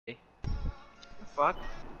fuck?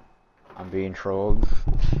 I'm being trolled.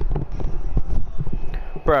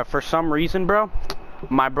 Bruh, for some reason, bro,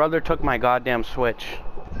 my brother took my goddamn Switch.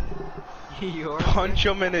 Punch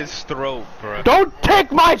him in his throat, bro. Don't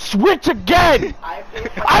take my Switch again!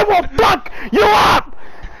 I will fuck you up!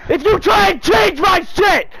 If you try and change my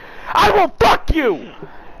shit, I will fuck you!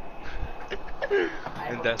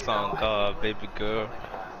 And that song, baby girl.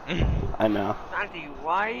 I know. Auntie,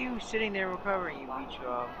 why are you sitting there recovering, you beach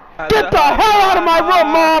dog? Get the hell out of my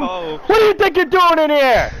room, Mom! What do you think you're doing in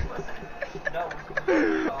here?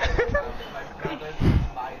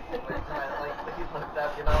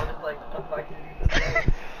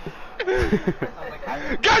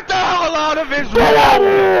 Get the hell out of his room! Get out of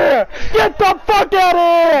here! Get the fuck out of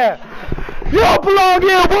here! You don't belong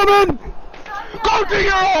here, woman! Go to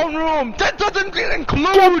your own room! That doesn't include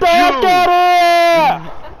Get the heck out of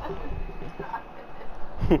here!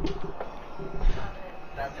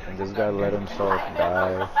 This guy let himself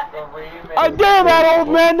die. I dare that old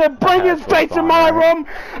man to bring his face in my room!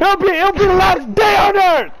 It'll be the last day on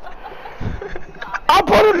earth! I'll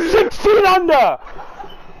put him 6 feet under!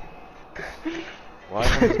 Why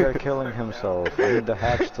is this guy killing himself? I need the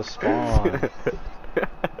hatch to spawn.